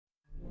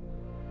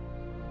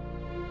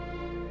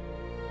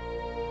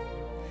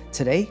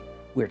Today,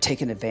 we're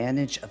taking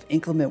advantage of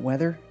inclement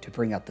weather to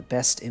bring out the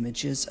best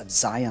images of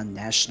Zion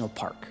National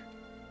Park.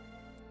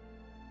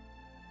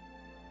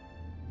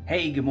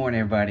 Hey, good morning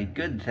everybody.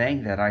 Good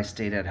thing that I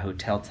stayed at a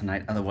hotel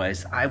tonight,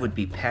 otherwise I would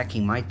be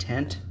packing my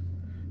tent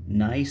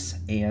nice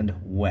and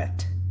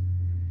wet.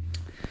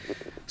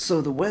 So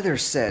the weather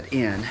set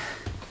in,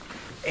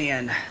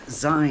 and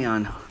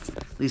Zion,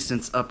 at least in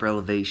its upper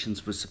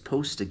elevations, was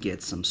supposed to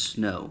get some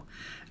snow.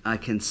 I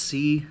can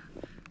see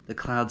the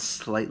clouds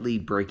slightly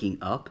breaking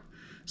up,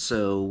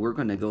 so we're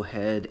going to go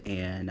ahead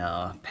and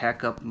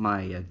pack up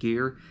my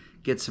gear,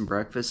 get some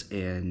breakfast,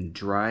 and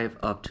drive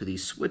up to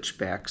these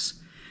switchbacks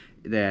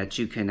that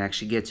you can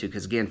actually get to,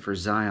 because again, for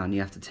Zion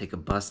you have to take a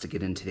bus to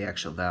get into the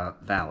actual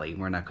valley.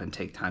 We're not going to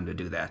take time to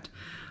do that.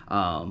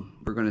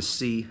 We're going to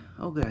see,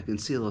 oh good, I can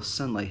see a little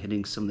sunlight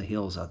hitting some of the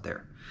hills out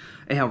there.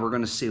 Anyhow, we're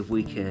going to see if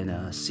we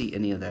can see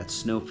any of that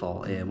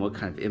snowfall and what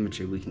kind of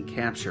imagery we can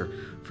capture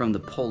from the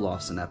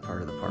pull-offs in that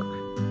part of the park.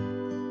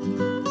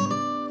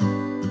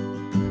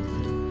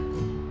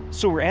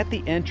 So we're at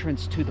the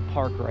entrance to the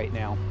park right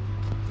now.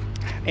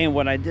 And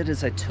what I did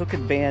is I took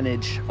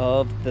advantage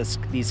of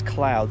these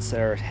clouds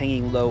that are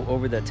hanging low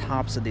over the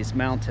tops of these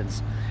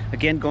mountains.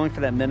 Again, going for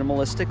that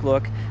minimalistic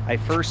look, I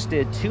first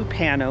did 2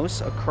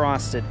 panos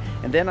across it,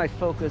 and then I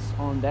focused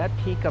on that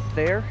peak up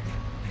there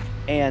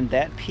and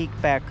that peak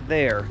back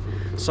there,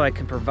 so I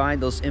can provide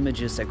those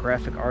images that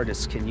graphic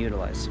artists can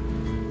utilize.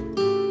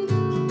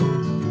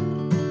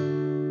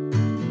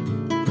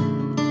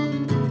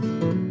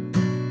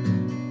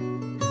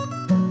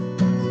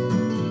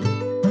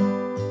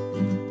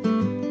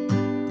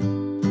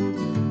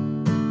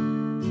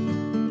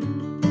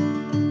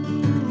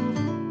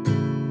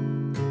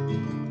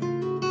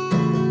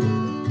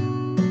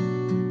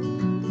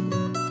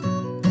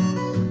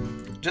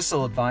 Just a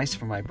little advice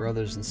for my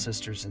brothers and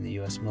sisters in the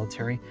U.S.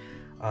 military.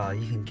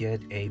 You can get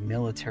a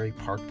military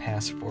park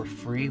pass for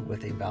free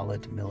with a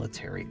valid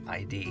military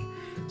ID.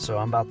 So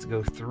I'm about to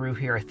go through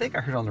here. I think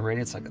I heard on the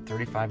radio it's like a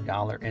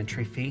 $35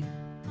 entry fee.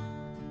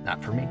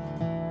 Not for me.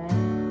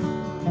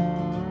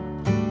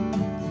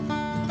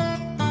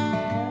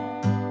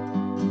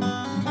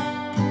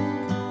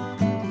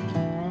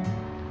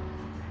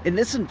 In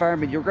this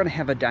environment, you're going to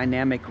have a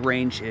dynamic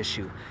range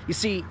issue. You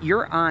see,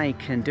 your eye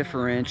can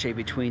differentiate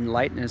between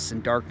lightness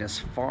and darkness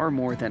far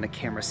more than a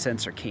camera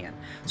sensor can.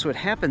 So what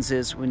happens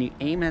is when you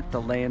aim at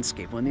the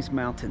landscape, on these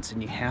mountains,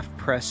 and you half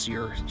press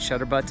your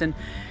shutter button,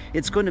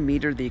 it's going to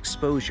meter the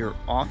exposure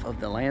off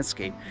of the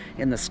landscape,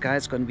 and the sky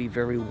is going to be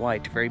very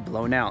white, very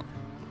blown out.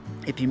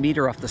 If you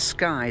meter off the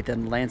sky,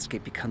 then the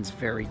landscape becomes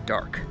very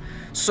dark.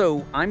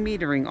 So I'm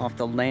metering off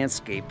the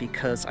landscape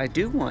because I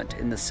do want,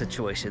 in this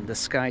situation, the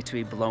sky to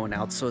be blown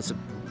out so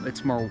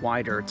it's more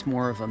wider. It's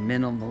more of a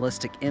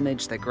minimalistic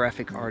image that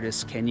graphic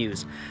artists can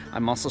use.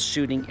 I'm also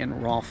shooting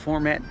in RAW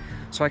format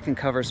so I can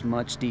cover as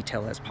much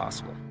detail as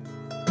possible.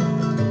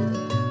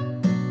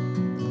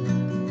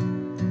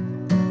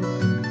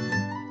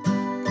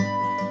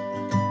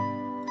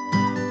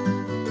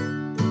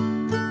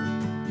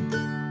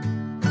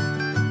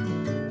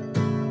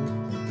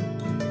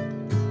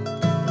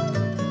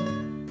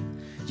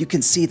 You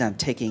can see that I'm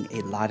taking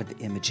a lot of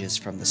images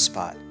from the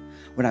spot.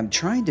 What I'm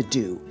trying to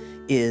do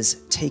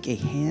is take a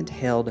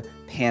handheld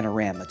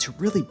panorama to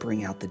really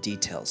bring out the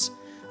details.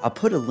 I'll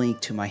put a link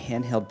to my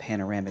handheld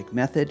panoramic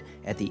method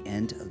at the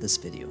end of this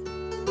video.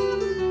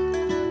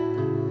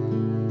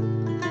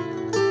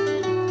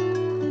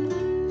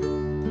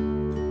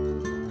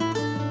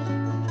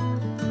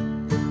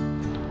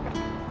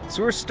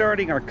 So we're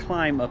starting our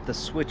climb up the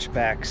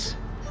switchbacks.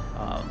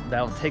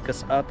 That'll take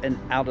us up and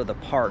out of the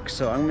park.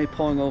 So I'm going to be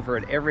pulling over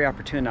at every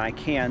opportunity I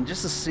can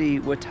just to see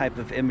what type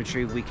of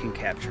imagery we can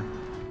capture.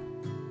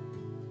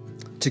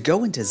 To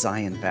go into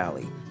Zion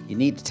Valley, you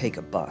need to take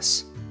a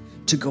bus.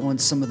 To go on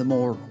some of the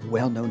more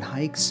well-known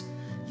hikes,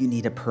 you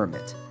need a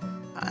permit.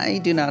 I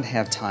do not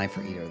have time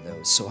for either of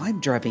those, so I'm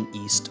driving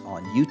east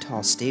on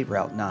Utah State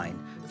Route 9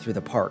 through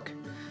the park.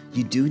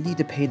 You do need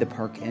to pay the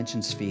park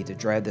entrance fee to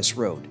drive this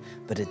road,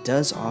 but it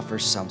does offer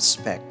some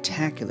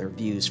spectacular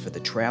views for the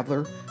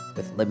traveler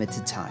with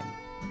limited time.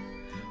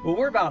 Well,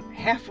 we're about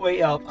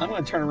halfway up. I'm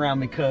going to turn around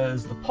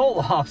because the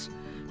pull-offs,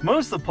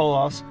 most of the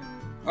pull-offs,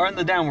 are in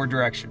the downward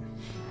direction.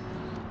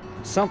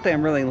 Something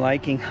I'm really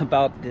liking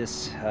about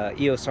this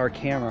EOS R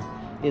camera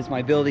is my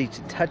ability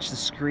to touch the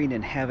screen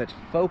and have it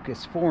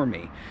focus for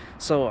me.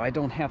 So I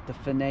don't have to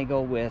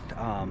finagle with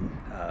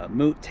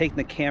taking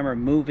the camera,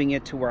 moving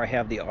it to where I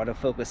have the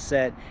autofocus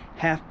set,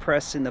 half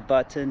pressing the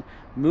button,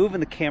 moving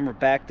the camera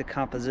back to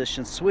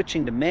composition,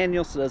 switching to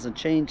manual so it doesn't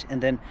change,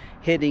 and then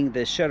hitting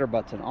the shutter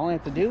button. All I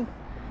have to do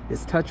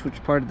is touch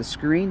which part of the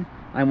screen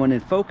I want in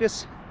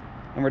focus,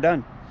 and we're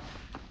done.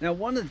 Now,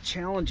 one of the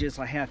challenges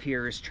I have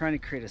here is trying to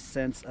create a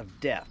sense of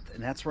depth,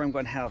 and that's where I'm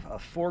going to have a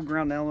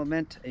foreground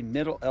element, a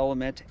middle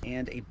element,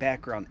 and a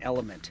background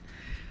element.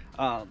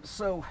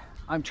 So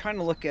I'm trying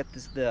to look at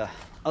the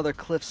other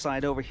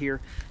cliffside over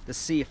here to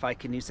see if I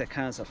can use that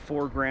kind of as a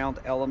foreground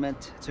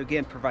element to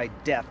again provide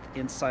depth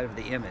inside of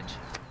the image.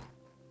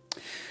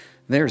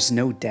 There's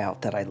no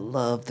doubt that I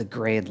love the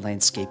grand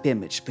landscape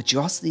image, but you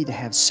also need to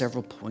have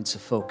several points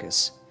of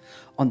focus.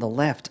 On the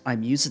left,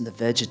 I'm using the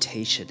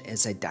vegetation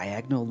as a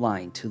diagonal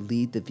line to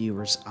lead the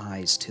viewer's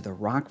eyes to the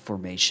rock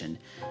formation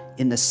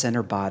in the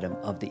center bottom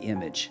of the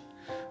image.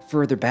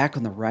 Further back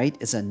on the right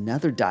is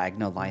another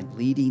diagonal line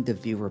leading the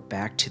viewer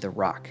back to the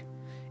rock.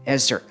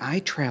 As their eye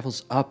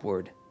travels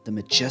upward, the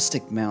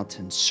majestic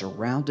mountain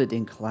surrounded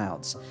in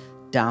clouds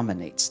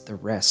dominates the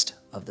rest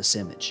of this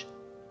image.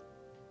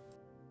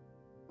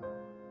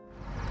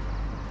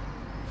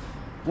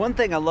 One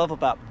thing I love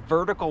about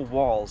vertical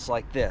walls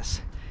like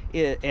this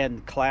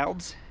and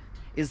clouds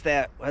is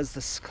that as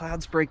the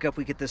clouds break up,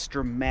 we get this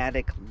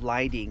dramatic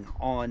lighting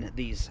on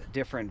these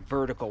different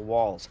vertical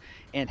walls,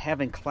 and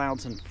having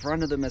clouds in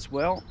front of them as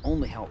well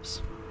only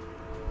helps.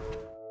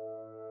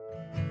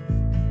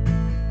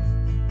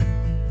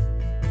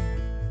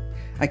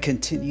 I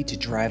continued to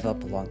drive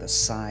up along the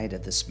side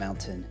of this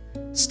mountain,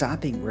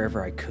 stopping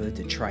wherever I could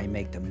to try and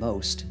make the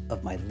most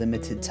of my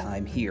limited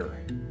time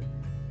here.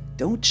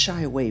 Don't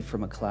shy away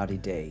from a cloudy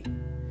day.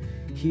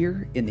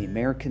 Here in the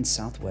American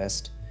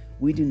Southwest,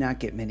 we do not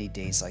get many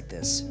days like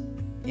this.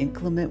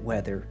 Inclement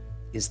weather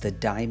is the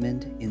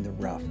diamond in the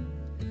rough,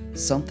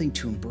 something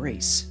to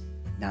embrace,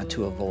 not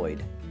to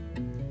avoid.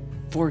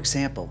 For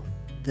example,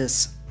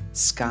 this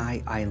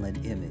Sky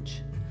Island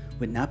image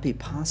would not be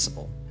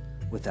possible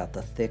without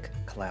the thick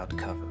cloud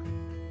cover.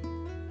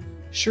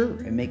 Sure,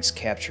 it makes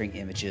capturing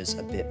images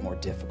a bit more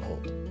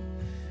difficult.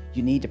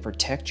 You need to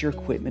protect your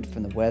equipment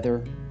from the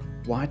weather,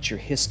 watch your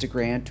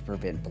histogram to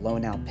prevent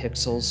blown out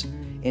pixels,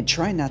 and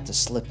try not to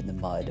slip in the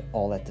mud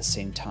all at the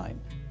same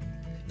time.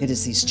 It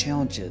is these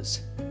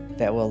challenges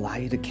that will allow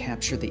you to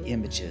capture the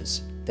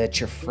images that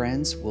your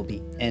friends will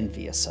be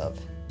envious of.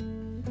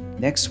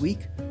 Next week,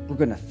 we're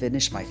going to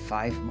finish my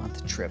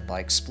 5-month trip by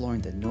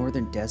exploring the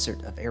northern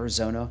desert of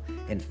Arizona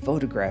and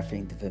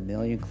photographing the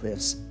Vermilion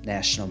Cliffs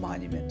National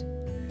Monument.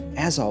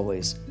 As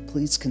always,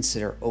 please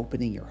consider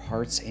opening your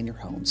hearts and your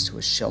homes to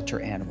a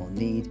shelter animal in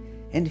need,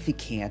 and if you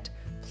can't,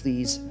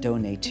 please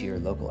donate to your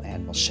local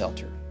animal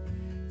shelter.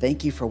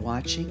 Thank you for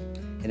watching,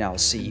 and I will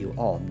see you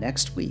all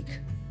next week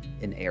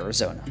in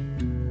Arizona.